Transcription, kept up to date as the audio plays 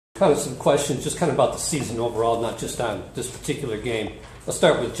kind of some questions just kind of about the season overall, not just on this particular game. Let's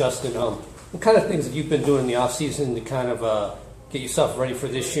start with Justin. What kind of things have you been doing in the off-season to kind of get yourself ready for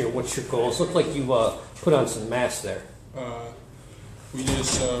this year? What's your goals? Look like you put on some mass there. We had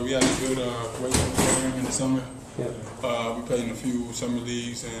a good weight program in the summer. Yeah. We played in a few summer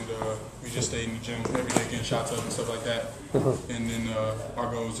leagues, and we just stayed in the gym every day getting shots up and stuff like that. And then our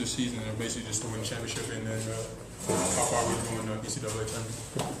goals this season are basically just to win the championship and then how far we go in the NCAA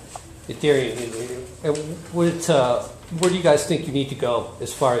tournament. Darien, where do you guys think you need to go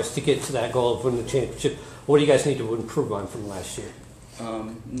as far as to get to that goal of winning the championship? What do you guys need to improve on from last year?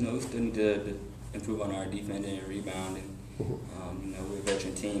 We still need to improve on our defending and rebounding. We're a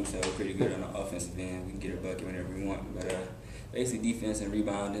veteran team, so we're pretty good on the offensive end. We can get a bucket whenever we want. But basically defense and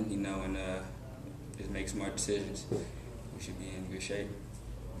rebounding, and just make smart decisions. We should be in good shape.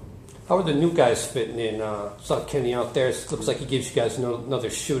 How are the new guys fitting in? Saw Kenny out there. It looks like he gives you guys another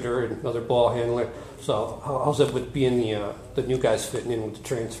shooter and another ball handler. So how's it with being the new guys fitting in with the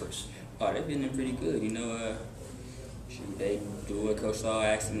transfers? Oh, they've been in pretty good. They do what Coach Sall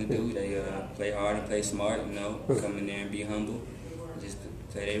asks them to do. They play hard and play smart. Come in there and be humble, and just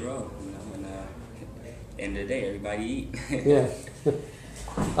play their role. And at the end of the day, everybody eat. Yeah.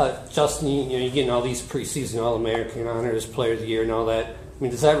 Justin, you're getting all these preseason All-American honors, Player of the Year, and all that. I mean,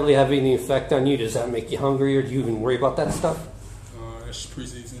 does that really have any effect on you? Does that make you hungry, or do you even worry about that stuff? It's just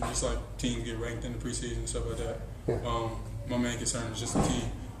preseason, just like teams get ranked in the preseason and stuff like that. Yeah. My main concern is just the team,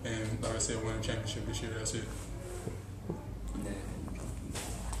 and like I said, win a championship this year. That's it.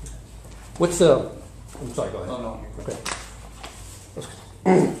 I'm sorry, go ahead. Oh, no.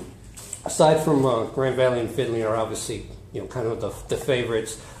 Okay. Aside from Grand Valley and Finley are obviously, kind of the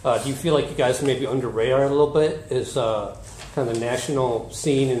favorites, do you feel like you guys maybe under radar a little bit as kind of the national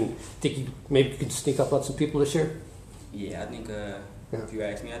scene, and think you maybe could sneak up on some people this year? Yeah, I think if you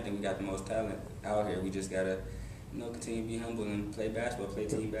ask me, I think we got the most talent out here. We just got to, continue to be humble and play basketball, play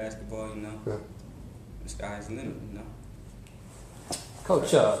team basketball, Yeah. The sky's the limit,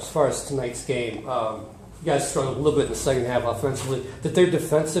 Coach, as far as tonight's game, you guys struggled a little bit in the second half offensively. Did their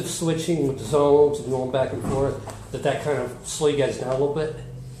defensive switching with the zones and going back and forth, did that kind of slow you guys down a little bit?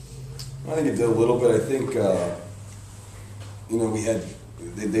 I think it did a little bit. I think,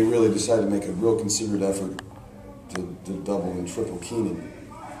 they really decided to make a real considered effort to double and triple Keenan.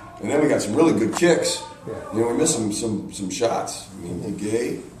 And then we got some really good kicks. Yeah. We missed some shots.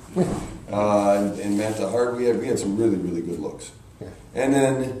 Gay and Manta Hart, we had some really, really good looks. Yeah. And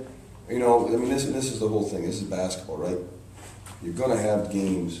then, this is the whole thing. This is basketball, right? You're going to have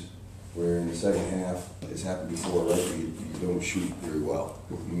games where in the second half, it's happened before, right? You don't shoot very well.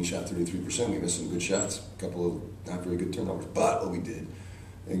 We shot 33%. We missed some good shots, a couple of not very good turnovers. But what we did,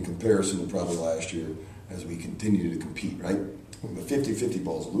 in comparison to probably last year, as we continue to compete, right? The 50-50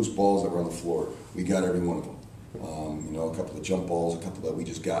 balls, loose balls that were on the floor, we got every one of them. A couple of jump balls, a couple that we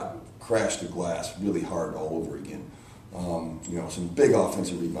just got crashed the glass really hard all over again. Some big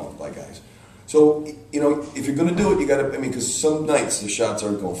offensive rebounds by guys. So, if you're going to do it, you got to, because some nights the shots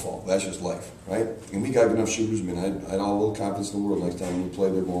aren't going to fall. That's just life, right? And we got enough shooters. I had all the confidence in the world next time we play,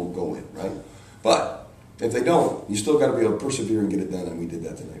 they're going to go in, right? But if they don't, you still got to be able to persevere and get it done, and we did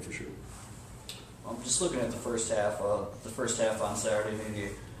that tonight for sure. Just looking at the first half on Saturday, maybe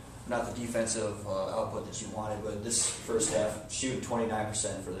not the defensive output that you wanted, but this first half, shooting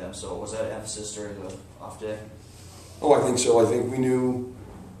 29% for them. So was that an emphasis during the off day? Oh, I think so. I think we knew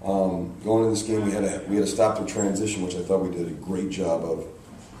going into this game we had to stop the transition, which I thought we did a great job of.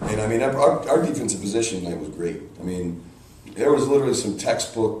 And our defensive position tonight was great. There was literally some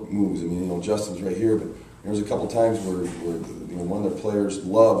textbook moves. Justin's right here, but there was a couple times where one of their players,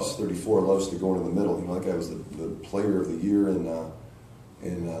 34, loves to go into the middle. That guy was the player of the year in the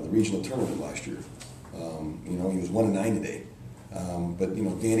regional tournament last year. He was 1-9 today. But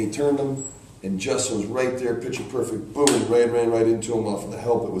Danny turned him, and Justin was right there, picture perfect, boom, ran right into him off of the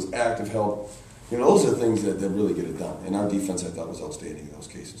help. It was active help. Those are the things that really get it done. And our defense, I thought, was outstanding in those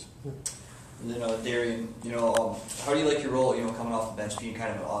cases. And then Darien, how do you like your role, coming off the bench, being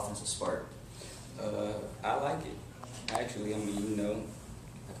kind of an offensive spark? I like it. Actually, I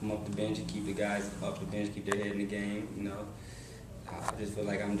come off the bench and keep the guys off the bench, keep their head in the game, I just feel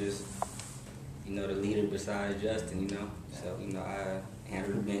like I'm just, the leader besides Justin, So, I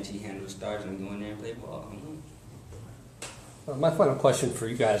handle the bench, he handles the stars, and we go in there and play ball. My final question for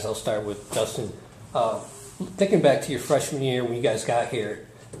you guys, I'll start with Justin. Thinking back to your freshman year when you guys got here,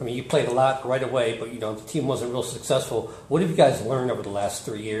 you played a lot right away, but the team wasn't real successful. What have you guys learned over the last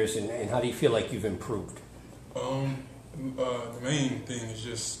 3 years, and how do you feel like you've improved? The main thing is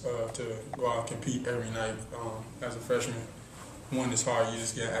just to go out and compete every night as a freshman. one, it's hard. You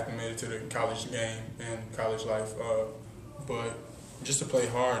just get acclimated to the college game and college life. But just to play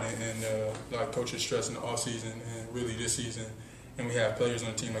hard and like coach is stressing the off season and really this season, and we have players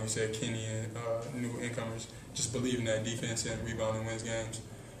on the team like you said, Keenan and new incomers, just believing that defense and rebounding wins games,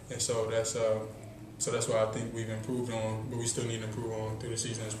 and so that's why I think we've improved on, but we still need to improve on through the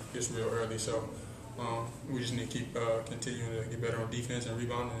season. It's real early, so we just need to keep continuing to get better on defense and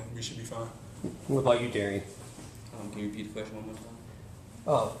rebounding, and we should be fine. What about you, Darien? Can you repeat the question one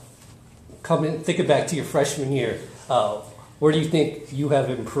more time? Thinking back to your freshman year, where do you think you have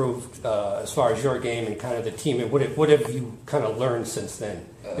improved as far as your game and kind of the team, and what have you kind of learned since then,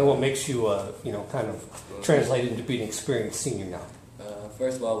 and what makes you kind of translate into being an experienced senior now?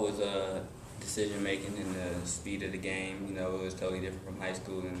 First of all, was decision making and the speed of the game. You know, it was totally different from high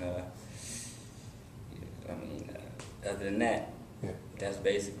school, and other than that, that's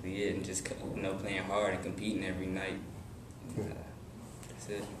basically it. And just playing hard and competing every night. That's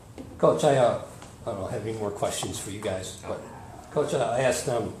it. Coach, I don't have any more questions for you guys, but Coach, I asked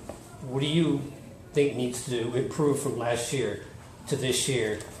them, what do you think needs to improve from last year to this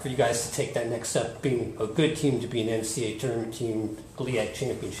year for you guys to take that next step, being a good team to be an NCAA tournament team, a LEAC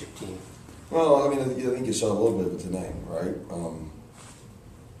championship team? Well, I mean, I think you saw a little bit of it tonight, right?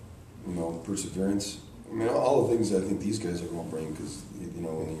 Perseverance. I mean, all the things I think these guys are going to bring, because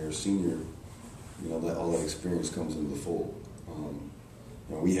when you're a senior, all that experience comes into the fold.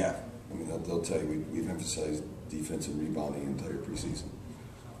 We have. I mean, they'll tell you we've emphasized defense and rebounding the entire preseason.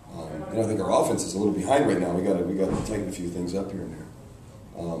 I think our offense is a little behind right now. We got to tighten a few things up here and there.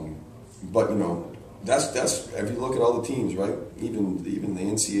 But that's if you look at all the teams, right? Even the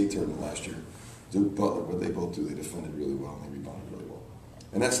NCAA tournament last year, Duke, Butler, what they both do, they defended really well and they rebounded really well.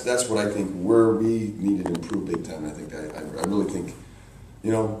 And that's what I think where we needed to improve big time. I think I really think,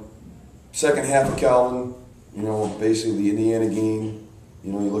 second half of Calvin, basically the Indiana game.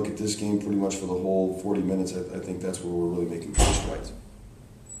 You look at this game pretty much for the whole 40 minutes. I think that's where we're really making good strides.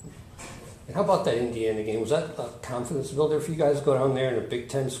 And how about that Indiana game? Was that a confidence builder for you guys to go down there in a Big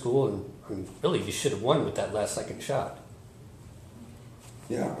Ten school? And really, you should have won with that last second shot.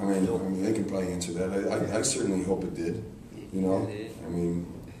 Yeah, I mean, they can probably answer that. I certainly hope it did.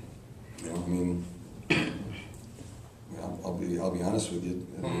 I'll be honest with you.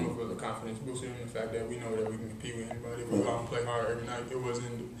 I don't know if it was a confidence booster in the fact that we know that we can compete with anybody. We go out and play hard every night. It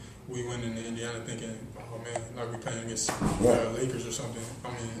wasn't we went into Indiana thinking, oh man, like we're playing against Lakers or something. I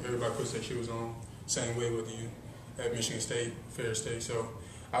mean, everybody puts their shoes on same way with you at Michigan State, Ferris State. So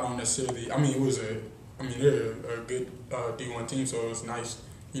I don't necessarily. I mean, they're a good D1 team, so it's nice,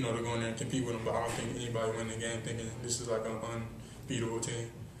 to go in there and compete with them. But I don't think anybody win the game thinking this is like an unbeatable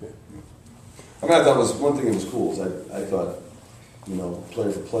team. Yeah. I mean, I thought one thing that was cool is I thought,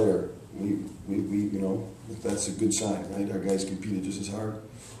 player for player, we that's a good sign, right? Our guys competed just as hard,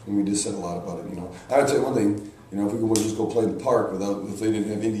 and we just said a lot about it. I would tell you one thing, if we could just go play in the park if they didn't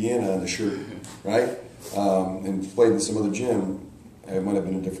have Indiana on the shirt, right, and played in some other gym, it might have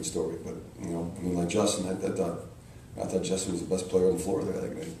been a different story. But like Justin, I thought Justin was the best player on the floor there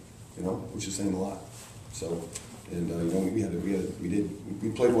that night, which is saying a lot. So. And we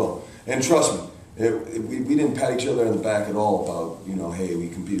played well. And trust me, we didn't pat each other on the back at all about hey, we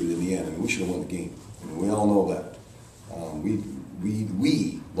competed in the end. I mean, we should have won the game. I mean, we all know that.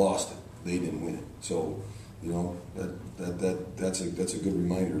 We lost it. They didn't win it. So that's a good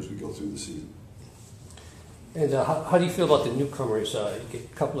reminder as we go through the season. And how do you feel about the newcomers? You get a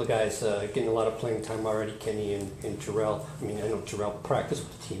couple of guys getting a lot of playing time already, Kenny and Jarrell. I mean, I know Jarrell practiced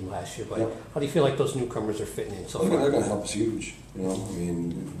with the team last year, but how do you feel like those newcomers are fitting in so far? They're going to help us huge.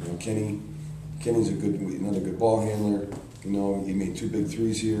 Kenny's another good ball handler. He made 2 big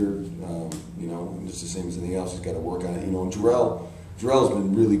threes here. Just the same as anything else. He's got to work on it. And Jarrell's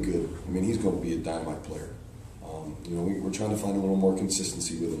been really good. I mean, he's going to be a dynamite player. We're trying to find a little more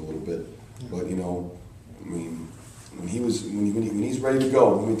consistency with him a little bit, but when he's ready to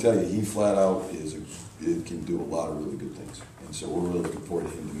go, let me tell you, he flat out can do a lot of really good things, and so we're really looking forward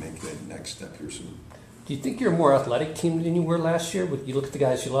to him to make that next step here soon. Do you think you're a more athletic team than you were last year? You look at the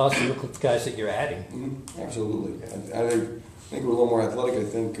guys you lost, and you look at the guys that you're adding. Mm-hmm. Absolutely, I think we're a little more athletic. I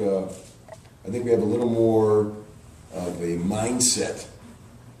think we have a little more of a mindset.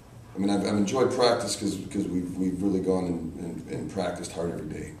 I mean, I've enjoyed practice because we've really gone and practiced hard every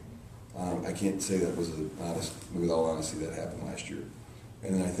day. I can't say that was with all honesty, that happened last year.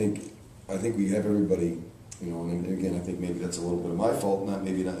 And then I think we have everybody, and again, I think maybe that's a little bit of my fault, not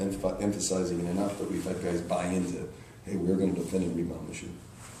emphasizing it enough, but we've had guys buy into, hey, we're going to defend and rebound this year.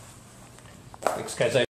 Thanks, guys.